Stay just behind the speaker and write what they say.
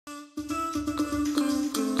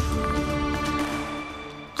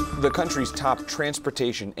The country's top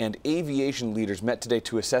transportation and aviation leaders met today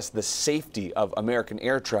to assess the safety of American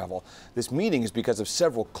air travel. This meeting is because of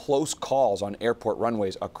several close calls on airport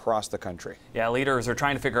runways across the country. Yeah, leaders are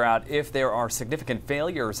trying to figure out if there are significant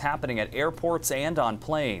failures happening at airports and on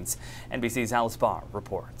planes. NBC's Alice Barr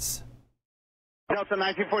reports. Delta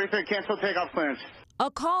 1943, cancel takeoff clearance. A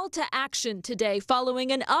call to action today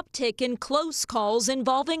following an uptick in close calls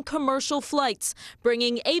involving commercial flights,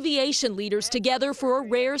 bringing aviation leaders together for a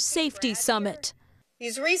rare safety summit.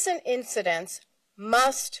 These recent incidents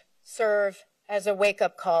must serve as a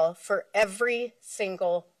wake-up call for every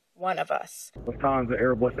single one of us. Lufthansa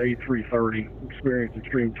Airbus A330 experienced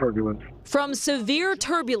extreme turbulence. From severe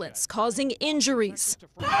turbulence causing injuries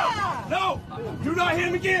No, do not hit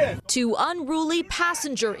him again. to unruly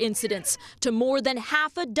passenger incidents to more than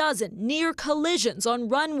half a dozen near collisions on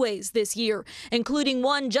runways this year, including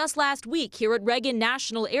one just last week here at Reagan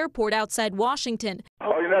National Airport outside Washington.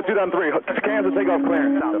 Oh, you're not 2003. Kansas takeoff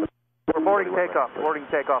clearance. Boarding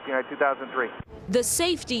takeoff, United 2003. The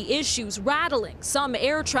safety issues rattling some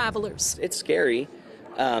air travelers. It's scary.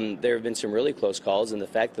 There have been some really close calls, and the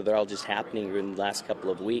fact that they're all just happening in the last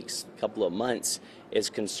couple of weeks, couple of months, is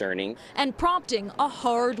concerning. And prompting a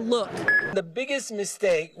hard look. The biggest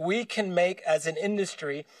mistake we can make as an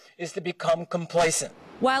industry is to become complacent.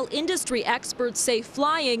 While industry experts say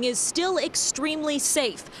flying is still extremely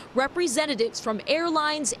safe, representatives from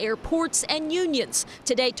airlines, airports, and unions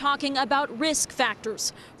today talking about risk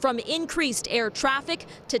factors, from increased air traffic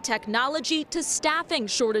to technology to staffing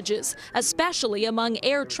shortages, especially among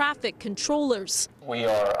air traffic controllers. We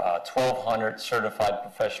are 1,200 certified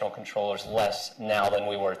professional controllers less now than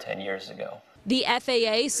we were 10 years ago. The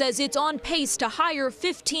FAA says it's on pace to hire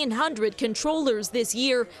 1,500 controllers this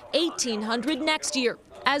year, 1,800 next year,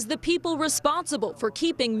 as the people responsible for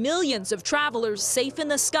keeping millions of travelers safe in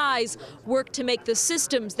the skies work to make the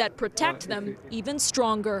systems that protect them even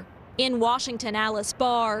stronger. In Washington, Alice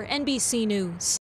Barr, NBC News.